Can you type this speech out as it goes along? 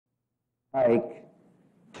like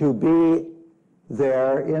to be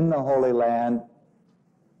there in the Holy Land,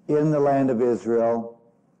 in the land of Israel,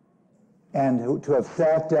 and to have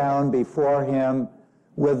sat down before him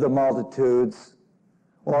with the multitudes,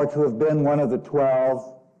 or to have been one of the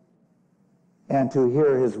 12 and to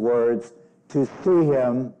hear his words, to see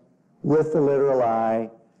him with the literal eye,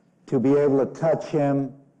 to be able to touch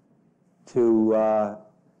him, to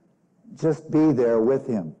just be there with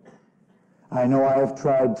him. I know I have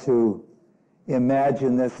tried to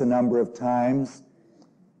imagine this a number of times,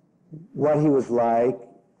 what he was like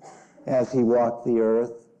as he walked the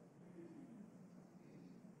earth.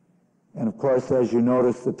 And of course, as you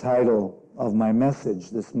notice, the title of my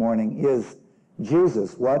message this morning is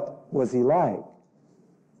Jesus. What was he like?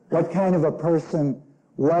 What kind of a person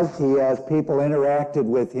was he as people interacted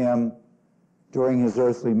with him during his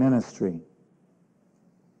earthly ministry?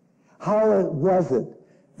 How was it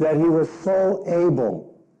that he was so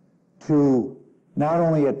able to not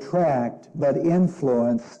only attract but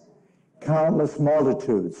influence countless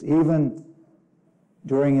multitudes, even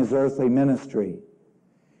during his earthly ministry?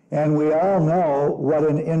 And we all know what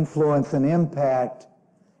an influence and impact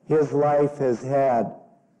his life has had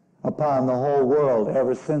upon the whole world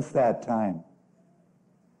ever since that time.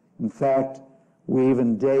 In fact, we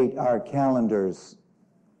even date our calendars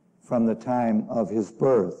from the time of his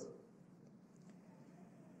birth.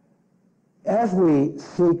 As we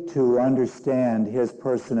seek to understand his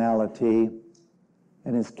personality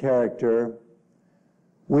and his character,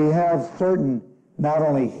 we have certain not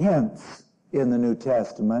only hints in the New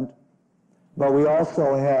Testament, but we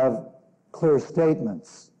also have clear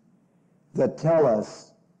statements that tell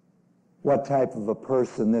us what type of a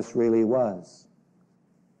person this really was.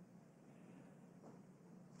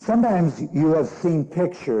 Sometimes you have seen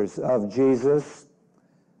pictures of Jesus.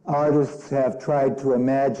 Artists have tried to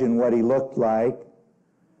imagine what he looked like.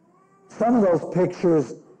 Some of those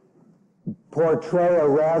pictures portray a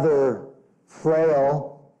rather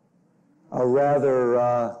frail, a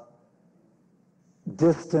rather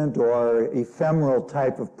distant or ephemeral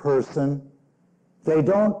type of person. They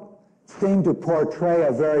don't seem to portray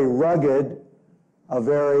a very rugged, a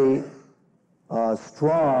very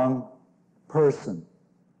strong person.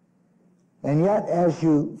 And yet, as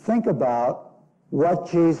you think about what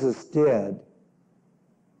Jesus did,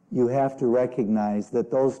 you have to recognize that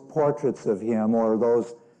those portraits of him or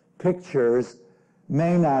those pictures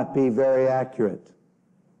may not be very accurate.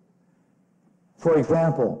 For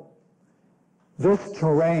example, this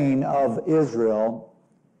terrain of Israel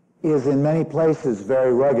is in many places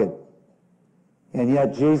very rugged. And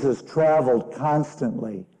yet Jesus traveled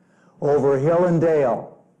constantly over hill and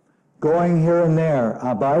dale, going here and there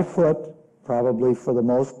by foot, probably for the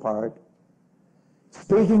most part,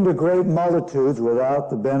 speaking to great multitudes without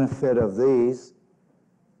the benefit of these,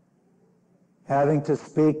 having to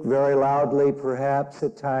speak very loudly perhaps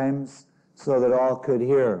at times so that all could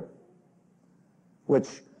hear,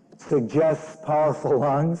 which suggests powerful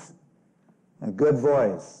lungs, a good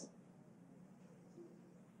voice.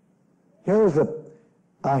 Here's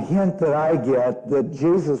a hint that I get that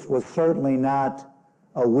Jesus was certainly not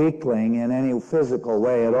a weakling in any physical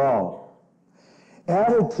way at all.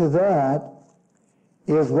 Added to that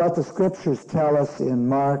is what the scriptures tell us in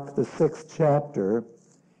Mark, the 6th chapter,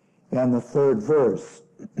 and the 3rd verse.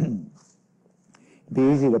 It'd be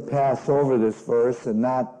easy to pass over this verse and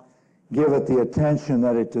not give it the attention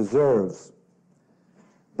that it deserves.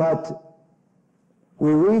 But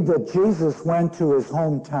we read that Jesus went to his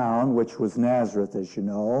hometown, which was Nazareth, as you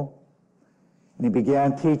know, and he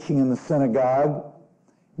began teaching in the synagogue.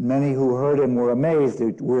 Many who heard him were amazed,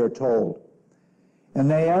 we are told. And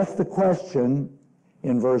they asked the question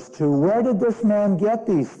in verse 2, where did this man get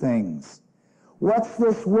these things? What's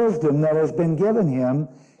this wisdom that has been given him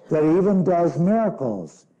that even does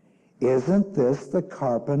miracles? Isn't this the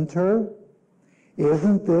carpenter?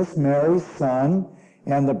 Isn't this Mary's son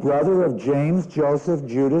and the brother of James, Joseph,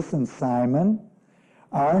 Judas, and Simon?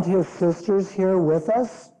 Aren't his sisters here with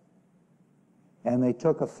us? And they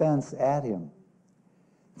took offense at him.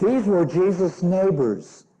 These were Jesus'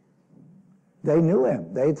 neighbors. They knew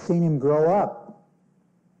him. They'd seen him grow up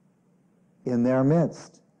in their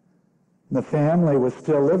midst. The family was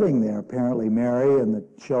still living there, apparently Mary and the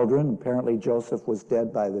children. Apparently Joseph was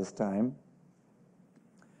dead by this time.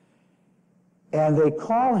 And they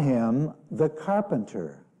call him the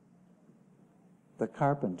carpenter. The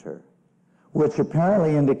carpenter. Which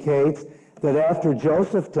apparently indicates that after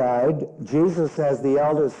Joseph died, Jesus, as the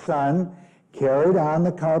eldest son, carried on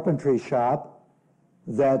the carpentry shop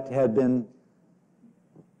that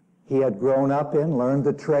he had grown up in, learned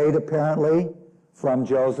the trade apparently from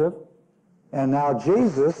Joseph. And now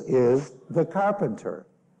Jesus is the carpenter.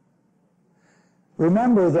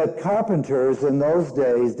 Remember that carpenters in those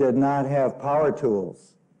days did not have power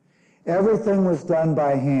tools. Everything was done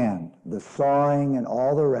by hand, the sawing and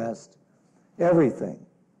all the rest, everything.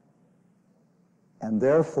 And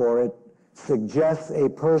therefore it suggests a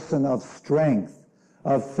person of strength,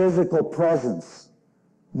 of physical presence,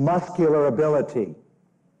 muscular ability.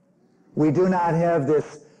 We do not have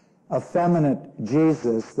this effeminate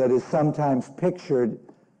Jesus that is sometimes pictured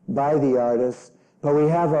by the artists, but we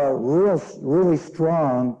have a really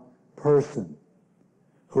strong person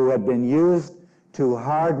who had been used to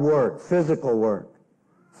hard work, physical work,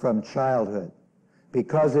 from childhood,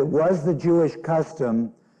 because it was the Jewish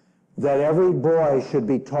custom that every boy should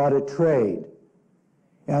be taught a trade.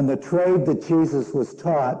 And the trade that Jesus was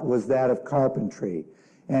taught was that of carpentry.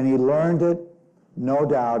 And he learned it, no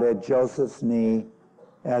doubt, at Joseph's knee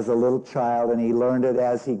as a little child, and he learned it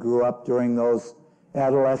as he grew up during those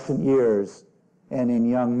adolescent years and in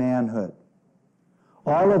young manhood.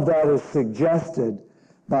 All of that is suggested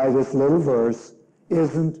by this little verse,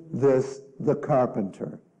 "Isn't this the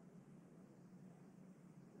carpenter?"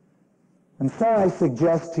 And so I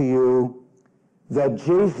suggest to you that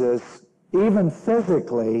Jesus, even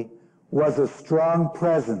physically, was a strong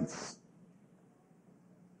presence.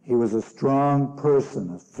 He was a strong person,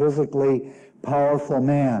 a physically powerful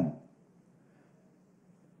man.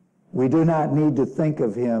 We do not need to think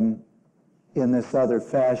of him in this other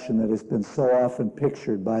fashion that has been so often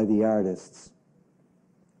pictured by the artists.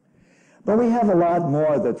 But we have a lot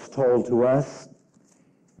more that's told to us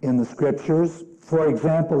in the Scriptures. For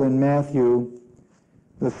example, in Matthew,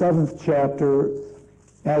 the 7th chapter,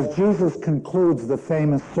 as Jesus concludes the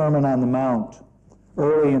famous Sermon on the Mount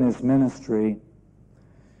early in his ministry,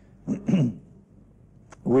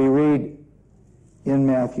 we read in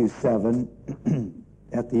Matthew 7,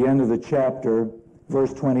 at the end of the chapter,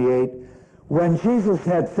 verse 28, "When Jesus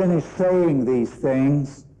had finished saying these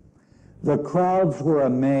things, the crowds were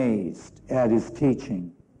amazed at his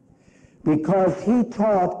teaching, because he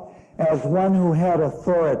taught as one who had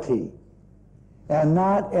authority, and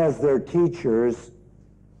not as their teachers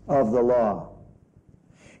of the law."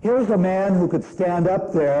 Here's a man who could stand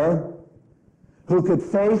up there, who could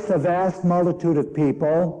face a vast multitude of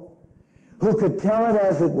people, who could tell it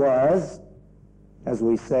as it was, as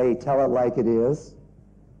we say, tell it like it is.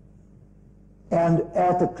 And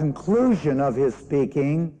at the conclusion of his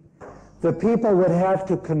speaking, the people would have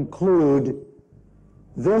to conclude,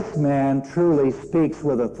 this man truly speaks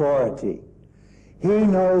with authority. He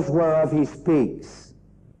knows whereof he speaks.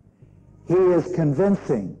 He is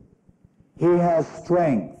convincing. He has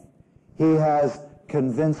strength. He has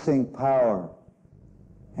convincing power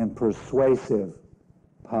and persuasive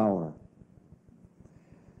power.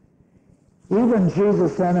 Even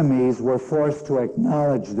Jesus' enemies were forced to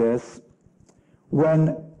acknowledge this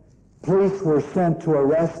when police were sent to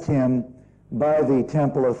arrest him by the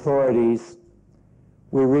temple authorities.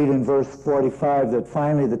 We read in verse 45 that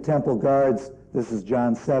finally the temple guards, this is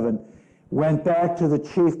John 7, went back to the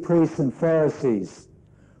chief priests and Pharisees,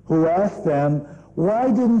 who asked them,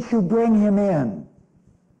 "Why didn't you bring him in?"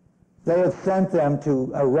 They had sent them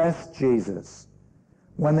to arrest Jesus.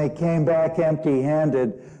 When they came back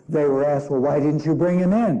empty-handed, they were asked, "Well, why didn't you bring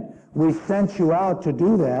him in? We sent you out to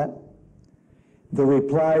do that." The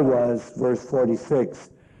reply was, verse 46,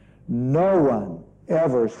 "No one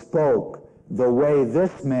ever spoke the way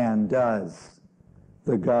this man does,"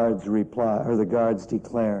 the guards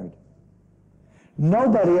declared.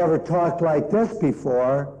 Nobody ever talked like this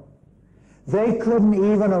before. They couldn't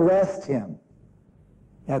even arrest him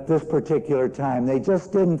at this particular time. They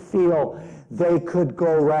just didn't feel they could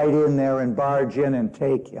go right in there and barge in and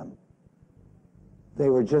take him. They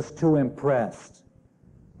were just too impressed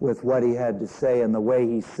with what he had to say and the way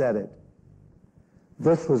he said it.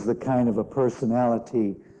 This was the kind of a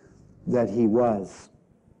personality that he was.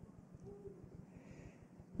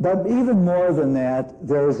 But even more than that,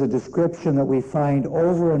 there is a description that we find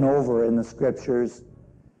over and over in the Scriptures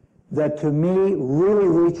that to me really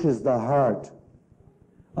reaches the heart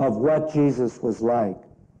of what Jesus was like.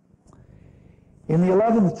 In the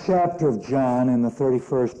 11th chapter of John, in the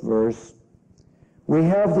 31st verse, we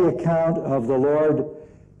have the account of the Lord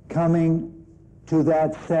coming to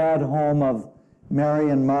that sad home of Mary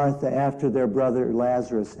and Martha after their brother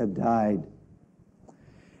Lazarus had died.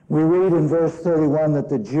 We read in verse 31 that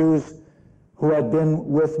the Jews who had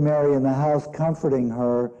been with Mary in the house comforting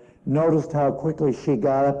her noticed how quickly she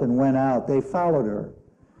got up and went out. They followed her,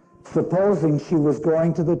 supposing she was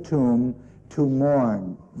going to the tomb to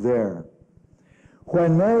mourn there.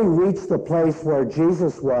 When Mary reached the place where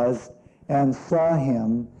Jesus was and saw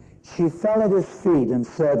him, she fell at his feet and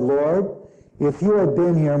said, "Lord, if you had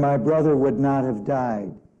been here, my brother would not have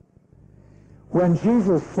died." When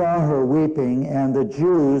Jesus saw her weeping, and the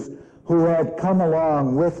Jews who had come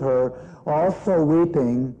along with her also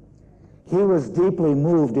weeping, he was deeply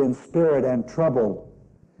moved in spirit and troubled.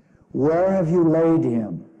 "Where have you laid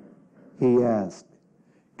him?" he asked.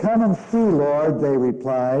 "Come and see, Lord," they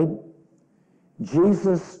replied.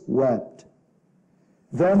 Jesus wept.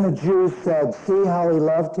 Then the Jews said, "See how he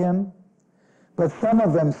loved him?" But some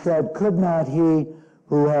of them said, "Could not he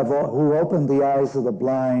who opened the eyes of the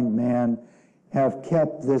blind man have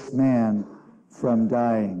kept this man from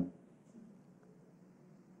dying?"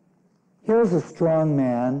 Here's a strong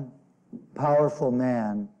man, powerful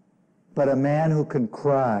man, but a man who can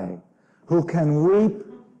cry, who can weep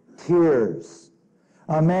tears,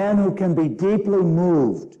 a man who can be deeply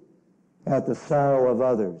moved at the sorrow of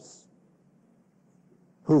others,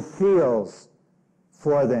 who feels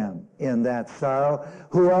for them in that sorrow,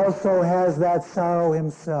 who also has that sorrow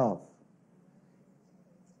himself.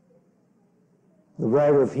 The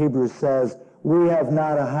writer of Hebrews says, "We have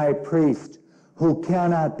not a high priest who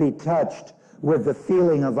cannot be touched with the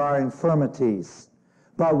feeling of our infirmities,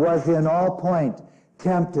 but was in all point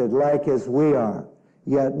tempted like as we are,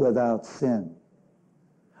 yet without sin."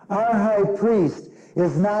 Our high priest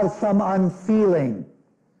is not some unfeeling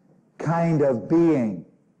kind of being,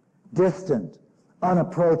 distant,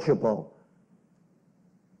 unapproachable,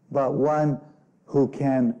 but one who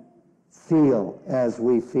can feel as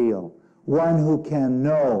we feel, one who can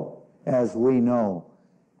know as we know,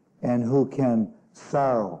 and who can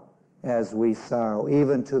sorrow as we sorrow,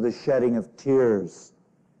 even to the shedding of tears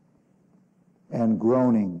and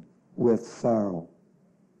groaning with sorrow.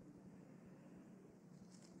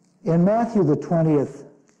 In Matthew, the 20th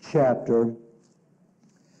chapter,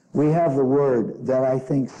 we have the word that I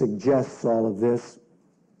think suggests all of this.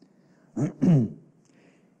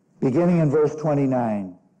 Beginning in verse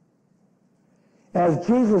 29. As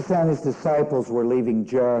Jesus and his disciples were leaving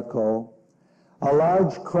Jericho, a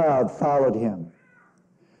large crowd followed him.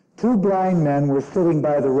 2 blind men were sitting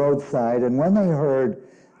by the roadside, and when they heard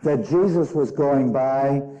that Jesus was going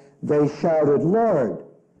by, they shouted, "Lord,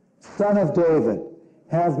 Son of David,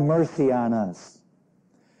 have mercy on us."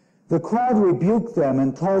 The crowd rebuked them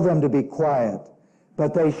and told them to be quiet,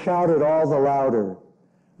 but they shouted all the louder,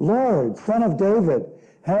 "Lord, Son of David,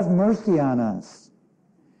 have mercy on us."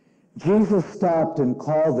 Jesus stopped and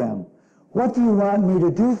called them. "What do you want me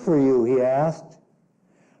to do for you?" he asked.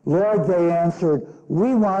 "Lord," they answered,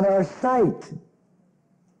 "we want our sight."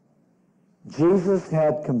 Jesus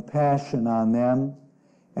had compassion on them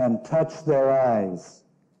and touched their eyes.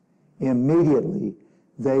 Immediately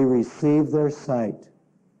they received their sight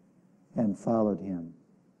and followed him.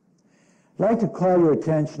 I'd like to call your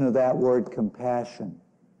attention to that word, compassion.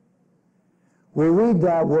 We read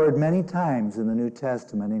that word many times in the New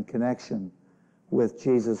Testament in connection with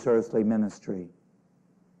Jesus' earthly ministry.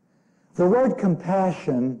 The word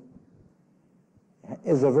compassion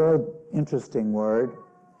is a very interesting word.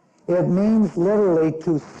 It means literally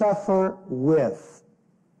to suffer with.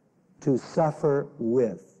 To suffer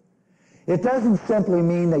with. It doesn't simply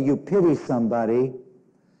mean that you pity somebody,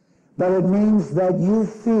 but it means that you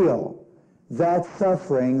feel that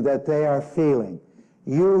suffering that they are feeling.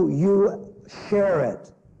 You share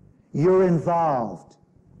it. You're involved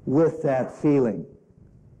with that feeling.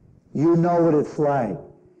 You know what it's like,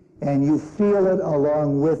 and you feel it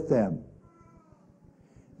along with them.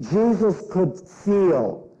 Jesus could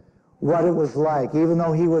feel what it was like. Even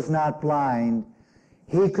though he was not blind,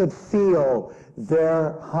 he could feel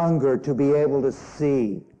their hunger to be able to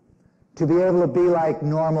see, to be able to be like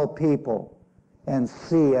normal people and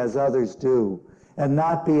see as others do, and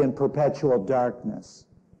not be in perpetual darkness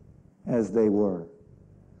as they were.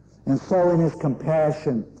 And so in his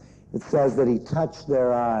compassion, it says that he touched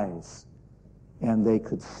their eyes and they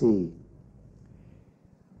could see.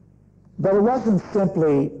 But it wasn't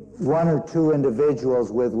simply one or two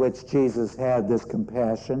individuals with which Jesus had this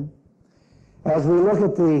compassion. As we look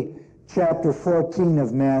at the chapter 14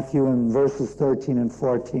 of Matthew and verses 13 and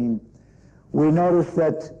 14, we notice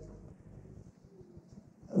that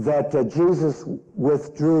Jesus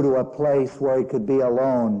withdrew to a place where he could be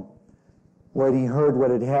alone. When he heard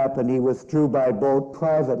what had happened, he withdrew by boat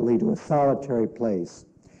privately to a solitary place.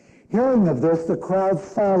 Hearing of this, the crowds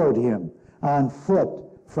followed him on foot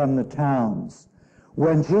from the towns.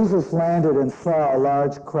 When Jesus landed and saw a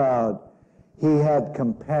large crowd, he had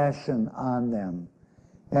compassion on them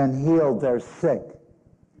and healed their sick.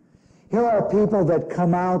 Here are people that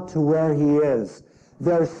come out to where he is.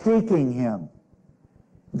 They're seeking him.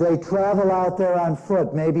 They travel out there on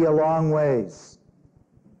foot, maybe a long ways.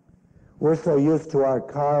 We're so used to our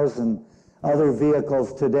cars and other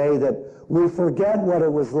vehicles today that we forget what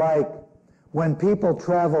it was like when people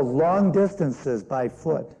traveled long distances by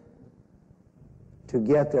foot to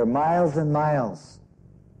get there, miles and miles.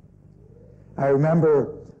 I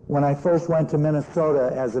remember when I first went to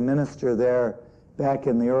Minnesota as a minister there back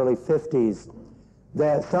in the early 50s,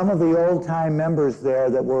 that some of the old-time members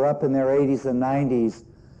there that were up in their 80s and 90s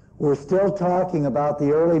were still talking about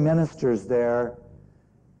the early ministers there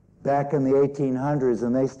back in the 1800s,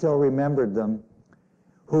 and they still remembered them,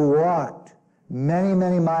 who walked many,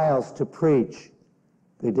 many miles to preach.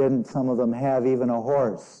 They didn't, some of them, have even a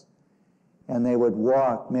horse, and they would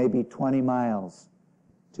walk maybe 20 miles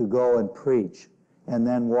to go and preach, and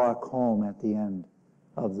then walk home at the end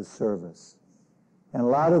of the service. And a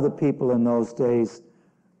lot of the people in those days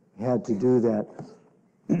had to do that.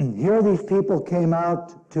 Here these people came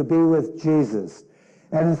out to be with Jesus.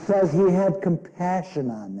 And it says he had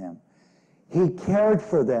compassion on them. He cared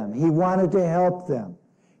for them. He wanted to help them.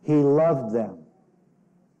 He loved them.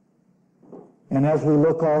 And as we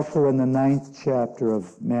look also in the 9th chapter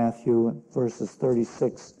of Matthew, verses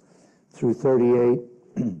 36 through 38,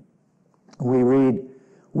 we read,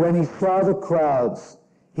 "When he saw the crowds,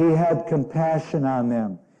 he had compassion on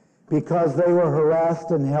them, because they were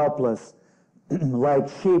harassed and helpless, like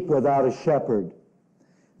sheep without a shepherd.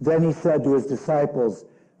 Then he said to his disciples,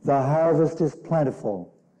 'The harvest is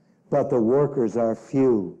plentiful, but the workers are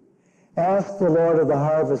few. Ask the Lord of the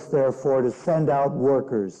harvest, therefore, to send out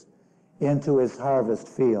workers into his harvest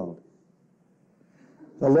field.'"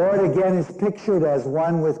 The Lord again is pictured as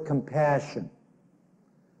one with compassion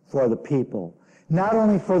for the people, not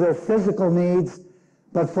only for their physical needs,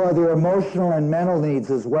 but for their emotional and mental needs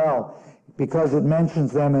as well, because it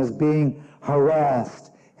mentions them as being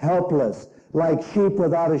harassed, helpless, like sheep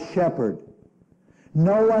without a shepherd.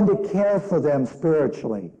 No one to care for them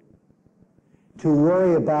spiritually, to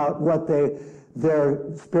worry about what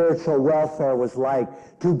their spiritual welfare was like,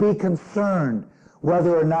 to be concerned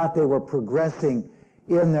whether or not they were progressing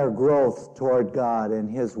in their growth toward God and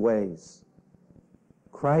his ways.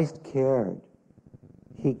 Christ cared.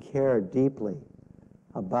 He cared deeply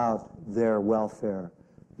about their welfare,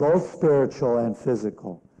 both spiritual and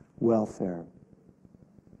physical welfare.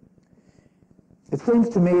 It seems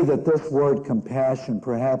to me that this word compassion,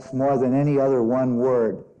 perhaps more than any other one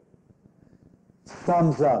word,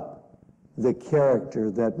 sums up the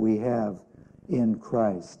character that we have in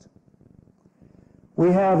Christ.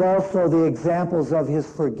 We have also the examples of his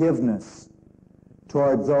forgiveness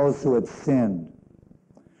toward those who had sinned.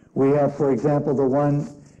 We have, for example, the one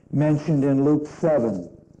mentioned in Luke 7.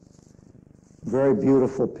 Very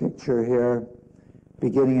beautiful picture here,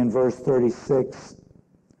 beginning in verse 36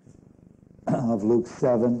 of Luke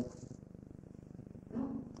 7.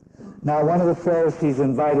 "Now one of the Pharisees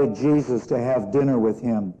invited Jesus to have dinner with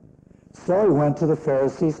him. So he went to the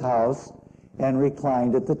Pharisee's house and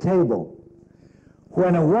reclined at the table.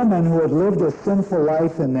 When a woman who had lived a sinful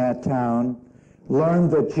life in that town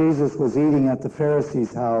learned that Jesus was eating at the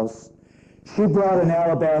Pharisee's house, she brought an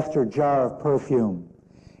alabaster jar of perfume,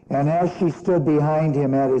 and as she stood behind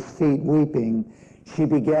him at his feet weeping, she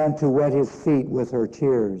began to wet his feet with her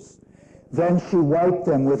tears. Then she wiped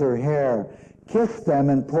them with her hair, kissed them,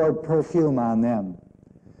 and poured perfume on them.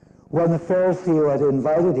 When the Pharisee who had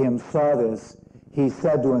invited him saw this, he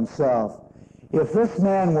said to himself, 'If this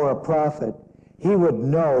man were a prophet, he would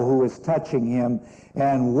know who is touching him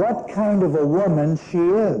and what kind of a woman she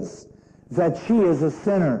is, that she is a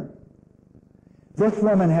sinner.' This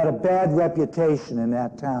woman had a bad reputation in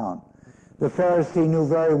that town. The Pharisee knew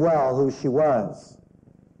very well who she was.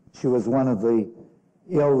 She was one of the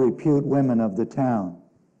ill-repute women of the town.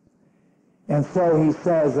 And so he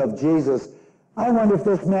says of Jesus, 'I wonder if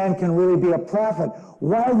this man can really be a prophet.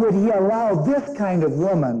 Why would he allow this kind of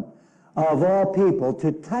woman, of all people,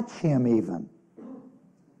 to touch him even?'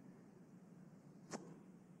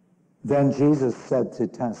 Then Jesus said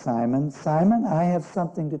to Simon, 'Simon, I have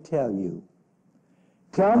something to tell you.'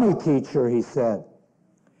 'Tell me, teacher,' he said.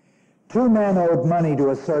 2 men owed money to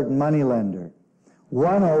a certain moneylender.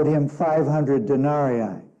 One owed him 500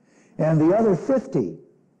 denarii, and the other 50.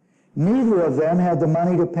 Neither of them had the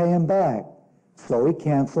money to pay him back, so he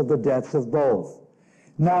canceled the debts of both.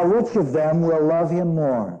 Now which of them will love him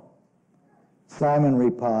more?' Simon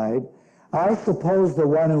replied, 'I suppose the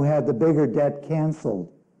one who had the bigger debt canceled.'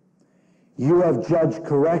 'You have judged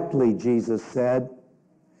correctly,' Jesus said.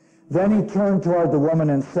 Then he turned toward the woman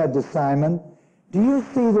and said to Simon, 'Do you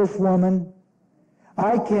see this woman?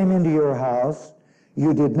 I came into your house.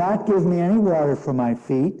 You did not give me any water for my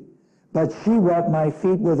feet, but she wet my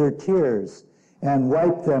feet with her tears and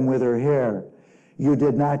wiped them with her hair. You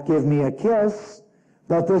did not give me a kiss,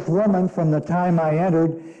 but this woman from the time I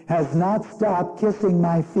entered has not stopped kissing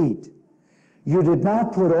my feet. You did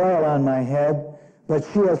not put oil on my head, but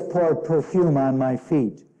she has poured perfume on my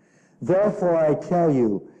feet. Therefore I tell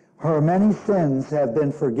you, her many sins have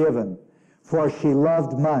been forgiven, for she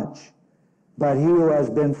loved much. But he who has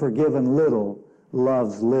been forgiven little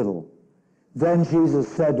loves little. Then Jesus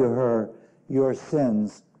said to her, your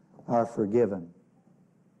sins are forgiven.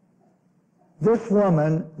 This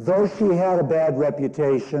woman, though she had a bad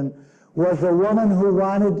reputation, was a woman who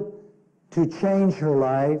wanted to change her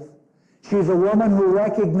life. She's a woman who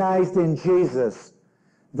recognized in Jesus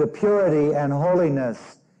the purity and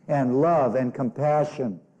holiness and love and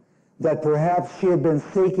compassion that perhaps she had been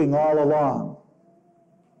seeking all along.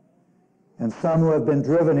 And some who have been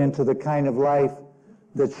driven into the kind of life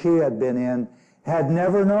that she had been in had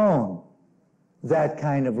never known that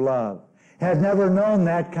kind of love, had never known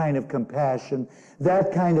that kind of compassion,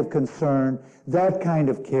 that kind of concern, that kind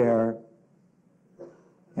of care,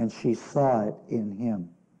 and she saw it in him.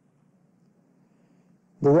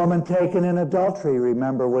 The woman taken in adultery,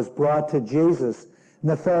 remember, was brought to Jesus, and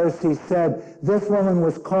the Pharisees said, this woman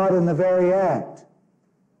was caught in the very act.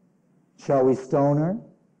 Shall we stone her?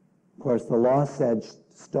 Of course, the law said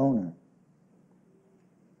stone her.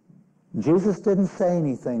 Jesus didn't say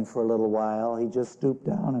anything for a little while. He just stooped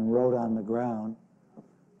down and wrote on the ground.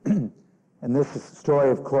 And this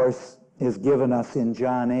story, of course, is given us in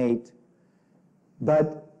John 8.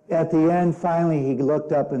 But at the end, finally, he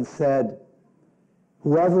looked up and said,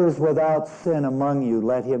 whoever is without sin among you,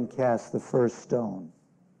 let him cast the first stone.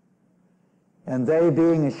 And they,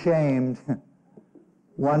 being ashamed,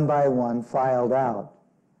 one by one, filed out.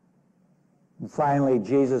 And finally,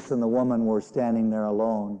 Jesus and the woman were standing there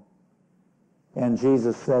alone. And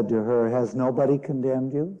Jesus said to her, has nobody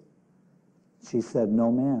condemned you? She said, no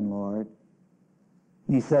man, Lord.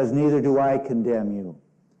 And he says, neither do I condemn you.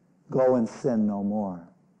 Go and sin no more.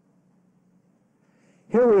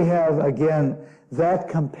 Here we have, again, that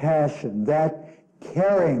compassion, that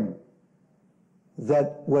caring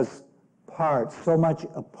that was so much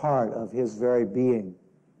a part of his very being.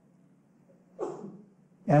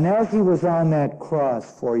 And as he was on that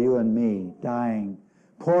cross for you and me, dying,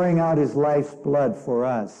 pouring out his life's blood for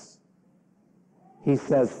us, he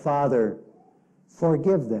says, Father,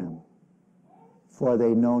 forgive them, for they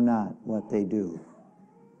know not what they do.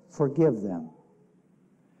 Forgive them.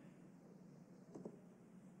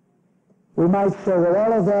 We might say, well,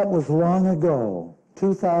 all of that was long ago,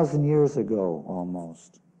 2,000 years ago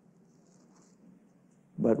almost.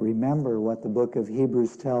 But remember what the book of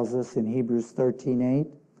Hebrews tells us in Hebrews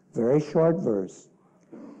 13:8, very short verse.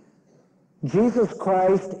 Jesus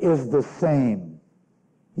Christ is the same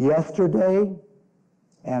yesterday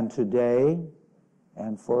and today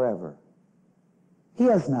and forever. He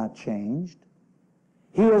has not changed.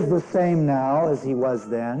 He is the same now as he was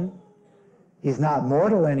then. He's not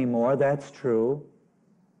mortal anymore, that's true.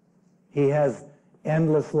 He has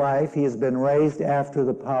endless life. He has been raised after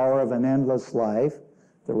the power of an endless life,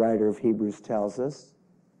 the writer of Hebrews tells us.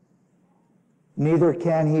 Neither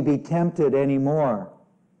can he be tempted anymore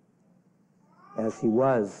as he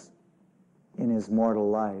was in his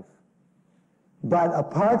mortal life. But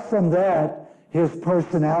apart from that, his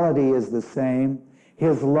personality is the same.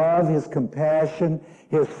 His love, his compassion,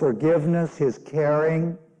 his forgiveness, his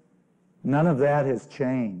caring, none of that has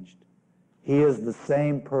changed. He is the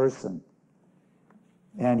same person.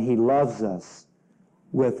 And he loves us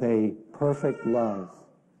with a perfect love.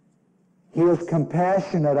 He is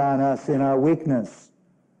compassionate on us in our weakness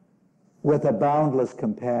with a boundless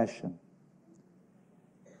compassion.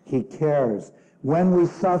 He cares. When we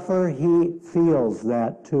suffer, he feels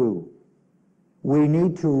that too. We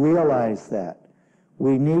need to realize that.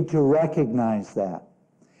 We need to recognize that.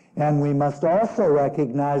 And we must also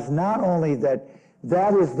recognize not only that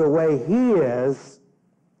that is the way he is,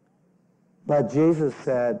 but Jesus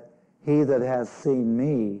said, he that has seen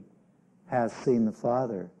me has seen the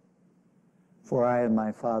Father. For I and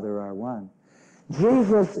my Father are one.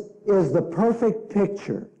 Jesus is the perfect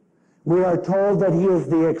picture. We are told that he is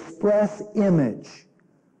the express image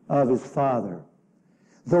of his Father.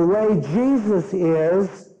 The way Jesus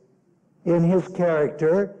is in his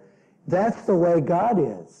character, that's the way God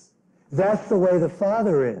is. That's the way the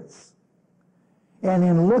Father is. And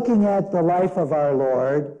in looking at the life of our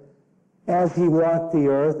Lord as he walked the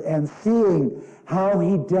earth and seeing how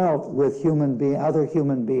he dealt with other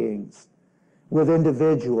human beings, with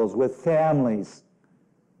individuals, with families,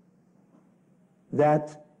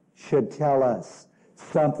 that should tell us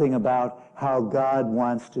something about how God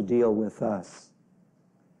wants to deal with us.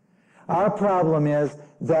 Our problem is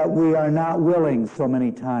that we are not willing so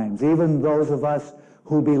many times, even those of us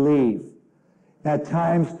who believe. At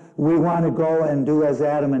times, we want to go and do as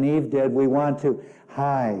Adam and Eve did. We want to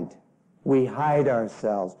hide. We hide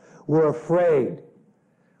ourselves. We're afraid.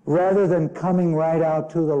 Rather than coming right out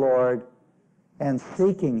to the Lord and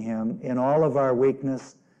seeking Him in all of our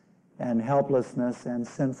weakness and helplessness and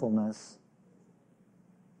sinfulness,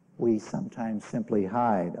 we sometimes simply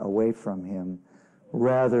hide away from Him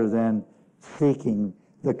rather than seeking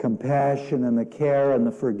the compassion and the care and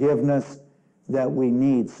the forgiveness that we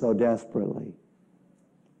need so desperately.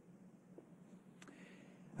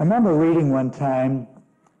 I remember reading one time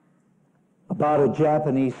about a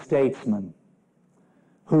Japanese statesman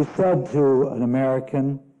who said to an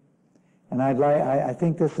American, and I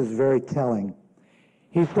think this is very telling.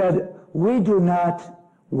 He said, "We do not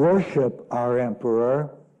worship our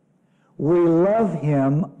emperor. We love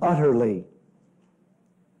him utterly."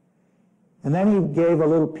 And then he gave a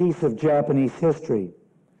little piece of Japanese history.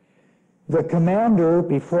 The commander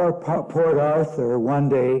before Port Arthur one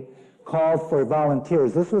day called for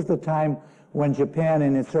volunteers. This was the time when Japan,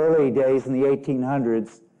 in its early days in the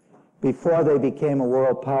 1800s, before they became a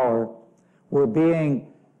world power, were being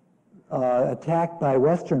attacked by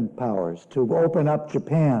Western powers to open up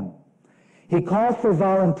Japan. He called for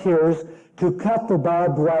volunteers to cut the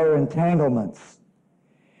barbed wire entanglements.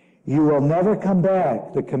 "You will never come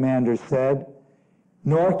back," the commander said,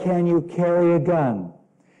 "nor can you carry a gun.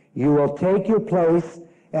 You will take your place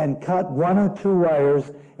and cut one or two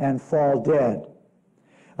wires and fall dead.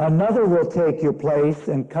 Another will take your place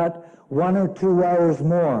and cut one or two wires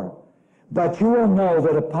more. But you will know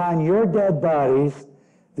that upon your dead bodies,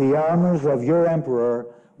 the armies of your emperor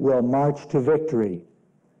will march to victory."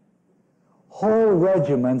 Whole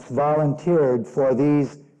regiments volunteered for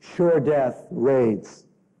these sure death raids.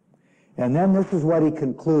 And then this is what he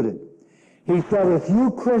concluded. He said, "If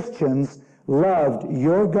you Christians loved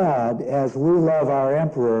your God as we love our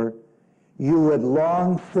emperor, you would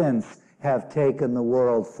long since have taken the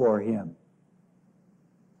world for him."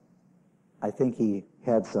 I think he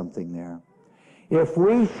had something there. If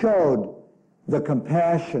we showed the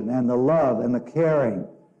compassion and the love and the caring,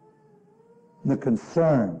 the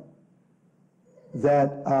concern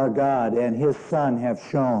that our God and His Son have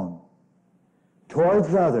shown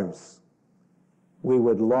towards others, we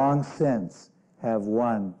would long since have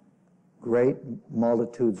won great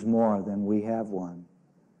multitudes more than we have won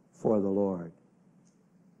for the Lord.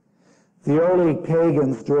 The early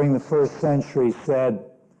pagans during the first century said,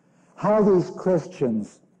 "How these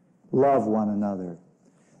Christians love one another."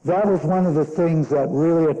 That was one of the things that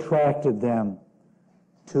really attracted them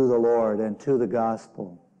to the Lord and to the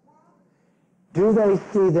gospel. Do they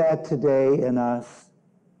see that today in us?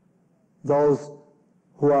 Those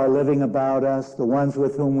who are living about us, the ones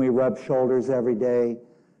with whom we rub shoulders every day,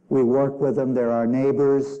 we work with them, they're our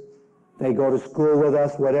neighbors, they go to school with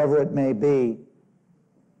us, whatever it may be.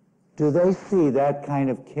 Do they see that kind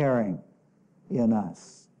of caring in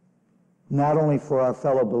us? Not only for our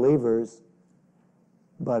fellow believers,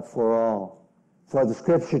 but for all. For the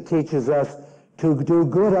Scripture teaches us to do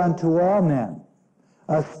good unto all men,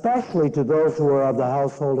 especially to those who are of the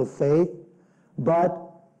household of faith, but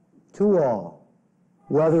to all,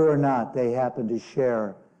 whether or not they happen to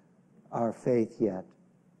share our faith yet.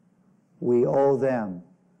 We owe them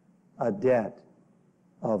a debt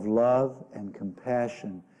of love and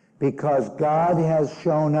compassion because God has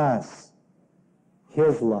shown us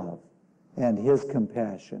His love and His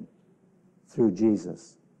compassion through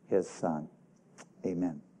Jesus, His Son.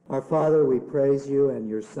 Amen. Our Father, we praise You and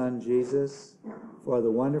Your Son, Jesus, for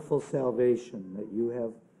the wonderful salvation that You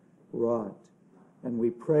have wrought. And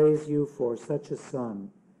we praise You for such a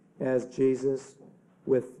Son as Jesus,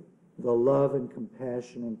 with the love and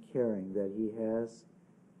compassion and caring that He has,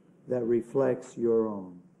 that reflects Your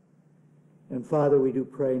own. And Father, we do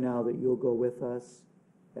pray now that You'll go with us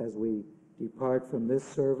as we depart from this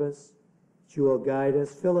service, that You will guide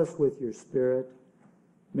us, fill us with Your Spirit.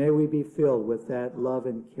 May we be filled with that love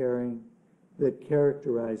and caring that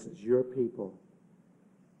characterizes Your people.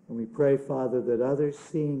 And we pray, Father, that others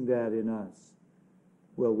seeing that in us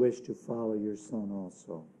will wish to follow Your Son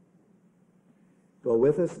also. Go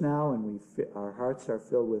with us now, and our hearts are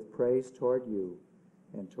filled with praise toward You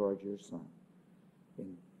and toward Your Son.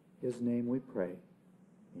 In His name we pray.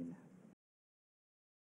 Amen.